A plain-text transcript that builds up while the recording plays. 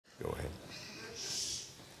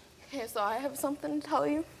Okay, so I have something to tell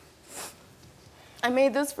you. I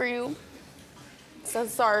made this for you. It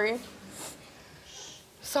says sorry.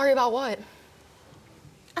 Sorry about what?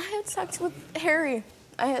 I had sex with Harry.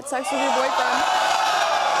 I had sex with your boyfriend.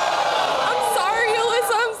 I'm sorry,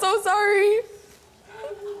 Alyssa. I'm so sorry.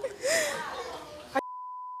 Are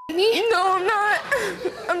you me? No, I'm not.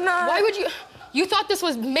 I'm not. Why would you? You thought this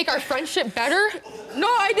would make our friendship better? No,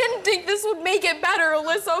 I didn't think this would make it better,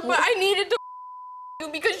 Alyssa, but I needed to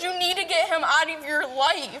you because you need to get him out of your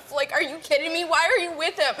life. Like, are you kidding me? Why are you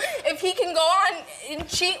with him? If he can go on and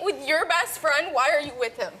cheat with your best friend, why are you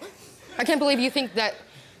with him? I can't believe you think that.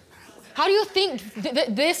 How do you think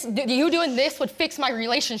you doing this would fix my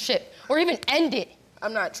relationship or even end it?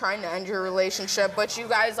 I'm not trying to end your relationship, but you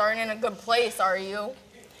guys aren't in a good place, are you?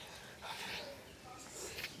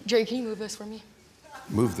 Jerry, can you move this for me?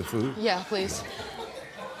 Move the food? Yeah, please.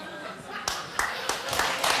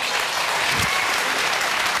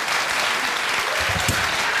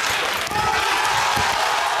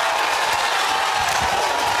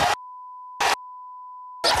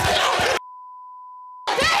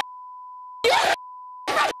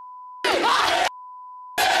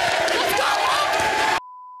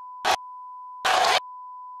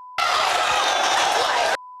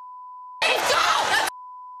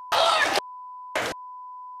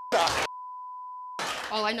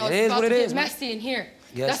 All I know is it's about to get messy in here.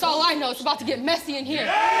 Yes. That's all I know. It's about to get messy in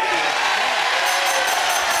here.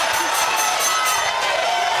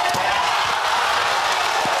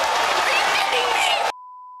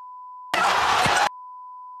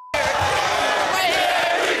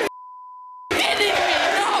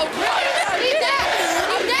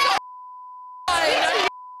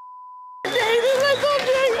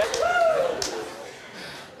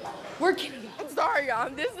 We're kidding. I'm sorry,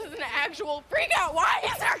 this is an actual freak out. Why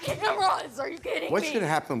is there cameras? Are you kidding me? What's going to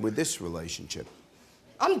happen with this relationship?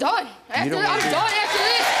 I'm done. I'm done after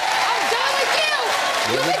this. I'm done with you.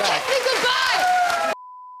 We'll be back.